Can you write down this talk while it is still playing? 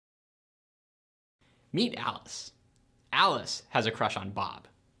Meet Alice. Alice has a crush on Bob.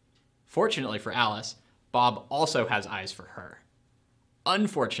 Fortunately for Alice, Bob also has eyes for her.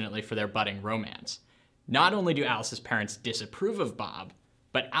 Unfortunately for their budding romance, not only do Alice's parents disapprove of Bob,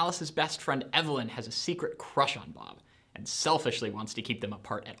 but Alice's best friend Evelyn has a secret crush on Bob and selfishly wants to keep them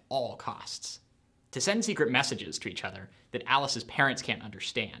apart at all costs. To send secret messages to each other that Alice's parents can't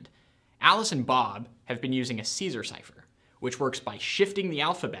understand, Alice and Bob have been using a Caesar cipher, which works by shifting the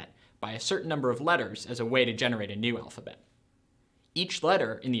alphabet by a certain number of letters as a way to generate a new alphabet. Each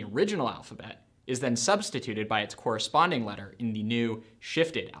letter in the original alphabet is then substituted by its corresponding letter in the new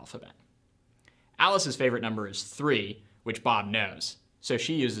shifted alphabet. Alice's favorite number is 3, which Bob knows, so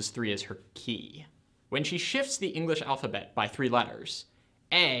she uses 3 as her key. When she shifts the English alphabet by 3 letters,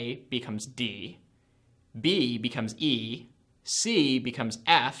 A becomes D, B becomes E, C becomes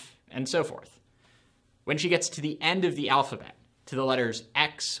F, and so forth. When she gets to the end of the alphabet, to the letters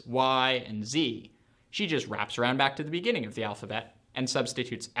X, Y, and Z, she just wraps around back to the beginning of the alphabet and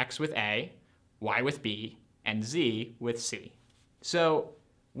substitutes X with A, Y with B, and Z with C. So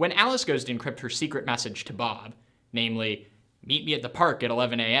when Alice goes to encrypt her secret message to Bob, namely, meet me at the park at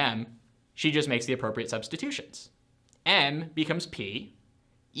 11 a.m., she just makes the appropriate substitutions. M becomes P,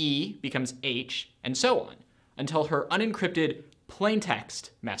 E becomes H, and so on, until her unencrypted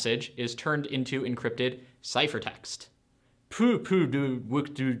plaintext message is turned into encrypted ciphertext.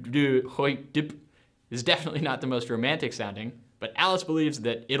 Is definitely not the most romantic sounding, but Alice believes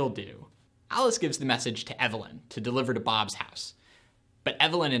that it'll do. Alice gives the message to Evelyn to deliver to Bob's house, but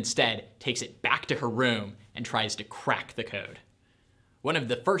Evelyn instead takes it back to her room and tries to crack the code. One of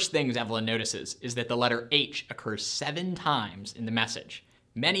the first things Evelyn notices is that the letter H occurs 7 times in the message,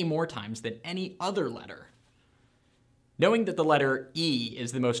 many more times than any other letter. Knowing that the letter E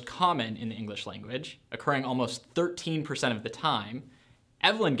is the most common in the English language, occurring almost 13% of the time,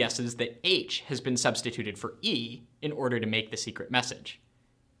 Evelyn guesses that H has been substituted for E in order to make the secret message,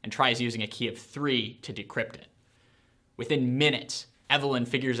 and tries using a key of 3 to decrypt it. Within minutes, Evelyn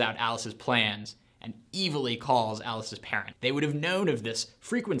figures out Alice's plans and evilly calls Alice's parent. They would have known of this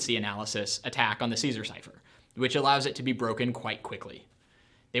frequency analysis attack on the Caesar cipher, which allows it to be broken quite quickly.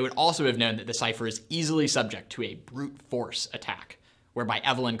 They would also have known that the cipher is easily subject to a brute force attack, whereby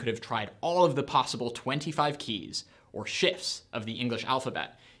Evelyn could have tried all of the possible 25 keys or shifts of the English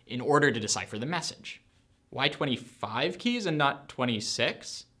alphabet in order to decipher the message. Why 25 keys and not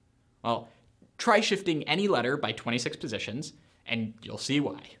 26? Well, try shifting any letter by 26 positions, and you'll see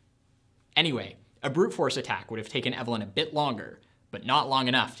why. Anyway, a brute force attack would have taken Evelyn a bit longer, but not long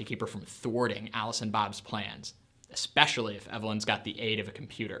enough to keep her from thwarting Alice and Bob's plans, especially if Evelyn's got the aid of a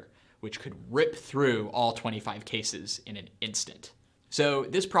computer, which could rip through all 25 cases in an instant. So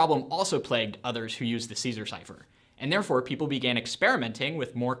this problem also plagued others who used the Caesar cipher, and therefore people began experimenting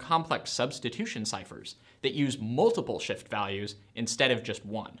with more complex substitution ciphers that use multiple shift values instead of just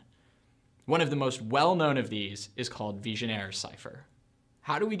one. One of the most well-known of these is called Vigenere's cipher.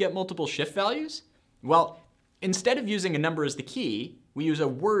 How do we get multiple shift values? Well, instead of using a number as the key, we use a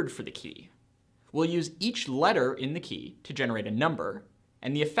word for the key. We'll use each letter in the key to generate a number,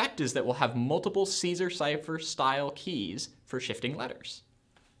 and the effect is that we'll have multiple Caesar cipher style keys for shifting letters.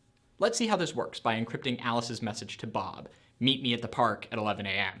 Let's see how this works by encrypting Alice's message to Bob, meet me at the park at 11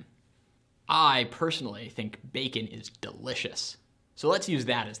 a.m. I personally think bacon is delicious, so let's use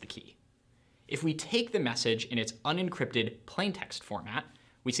that as the key. If we take the message in its unencrypted plaintext format,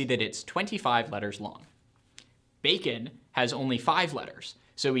 we see that it's 25 letters long. Bacon has only 5 letters,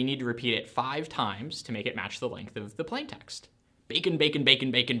 so we need to repeat it 5 times to make it match the length of the plaintext. Bacon, bacon,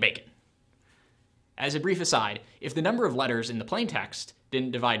 bacon, bacon, bacon. As a brief aside, if the number of letters in the plaintext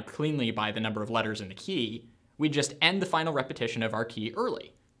didn't divide cleanly by the number of letters in the key, we'd just end the final repetition of our key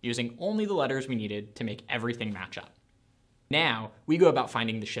early, using only the letters we needed to make everything match up. Now, we go about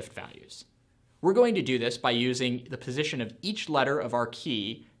finding the shift values. We're going to do this by using the position of each letter of our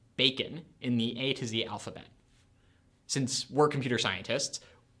key, bacon, in the A to Z alphabet. Since we're computer scientists,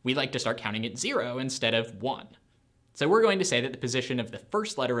 we like to start counting at 0 instead of 1. So we're going to say that the position of the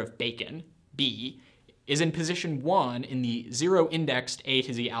first letter of bacon, B, is in position 1 in the 0-indexed A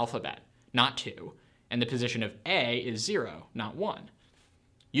to Z alphabet, not 2, and the position of A is 0, not 1.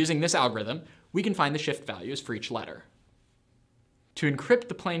 Using this algorithm, we can find the shift values for each letter. To encrypt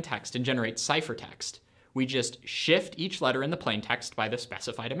the plaintext and generate ciphertext, we just shift each letter in the plaintext by the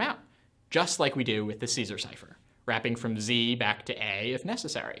specified amount, just like we do with the Caesar cipher, wrapping from Z back to A if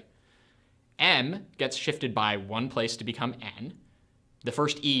necessary. M gets shifted by 1 place to become N. The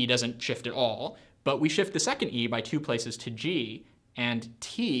first E doesn't shift at all, but we shift the second E by 2 places to G, and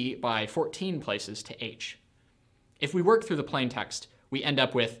T by 14 places to H. If we work through the plaintext, we end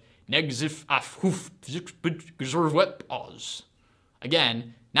up with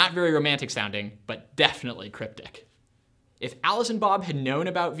Again, not very romantic sounding, but definitely cryptic. If Alice and Bob had known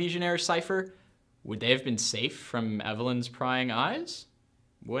about Vigenere's cipher, would they have been safe from Evelyn's prying eyes?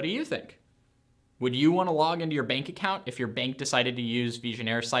 What do you think? Would you want to log into your bank account if your bank decided to use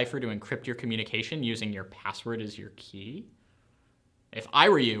Vigenere's cipher to encrypt your communication using your password as your key? If I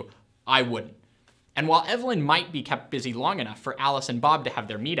were you, I wouldn't. And while Evelyn might be kept busy long enough for Alice and Bob to have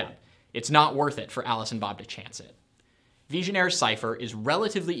their meetup, it's not worth it for Alice and Bob to chance it. Vigenere's cipher is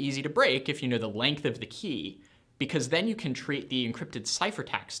relatively easy to break if you know the length of the key, because then you can treat the encrypted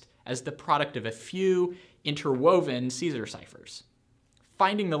ciphertext as the product of a few interwoven Caesar ciphers.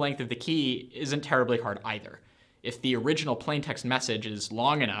 Finding the length of the key isn't terribly hard either. If the original plaintext message is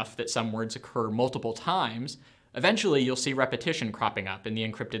long enough that some words occur multiple times, eventually you'll see repetition cropping up in the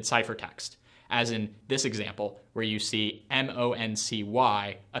encrypted ciphertext, as in this example where you see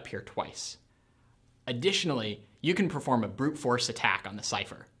MONCY appear twice. Additionally, you can perform a brute force attack on the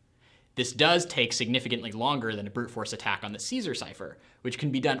cipher. This does take significantly longer than a brute force attack on the Caesar cipher, which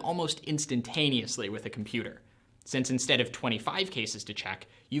can be done almost instantaneously with a computer, since instead of 25 cases to check,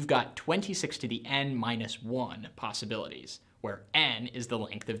 you've got 26 to the n minus 1 possibilities, where n is the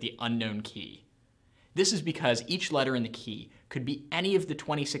length of the unknown key. This is because each letter in the key could be any of the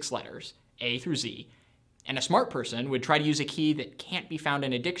 26 letters, A through Z, and a smart person would try to use a key that can't be found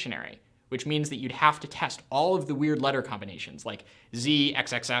in a dictionary, which means that you'd have to test all of the weird letter combinations like Z,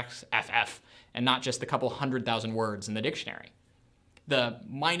 XXX, FF, and not just the couple 100,000 words in the dictionary. The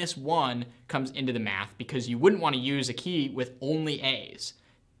 -1 comes into the math because you wouldn't want to use a key with only A's,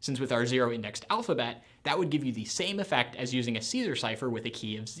 since with our zero-indexed alphabet, that would give you the same effect as using a Caesar cipher with a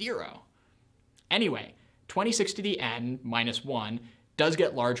key of 0. Anyway, 26 to the n minus 1 does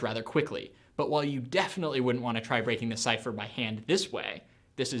get large rather quickly, but while you definitely wouldn't want to try breaking the cipher by hand this way,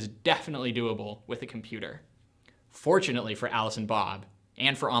 this is definitely doable with a computer. Fortunately for Alice and Bob,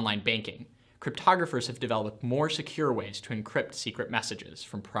 and for online banking, cryptographers have developed more secure ways to encrypt secret messages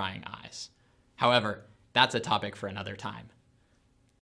from prying eyes. However, that's a topic for another time.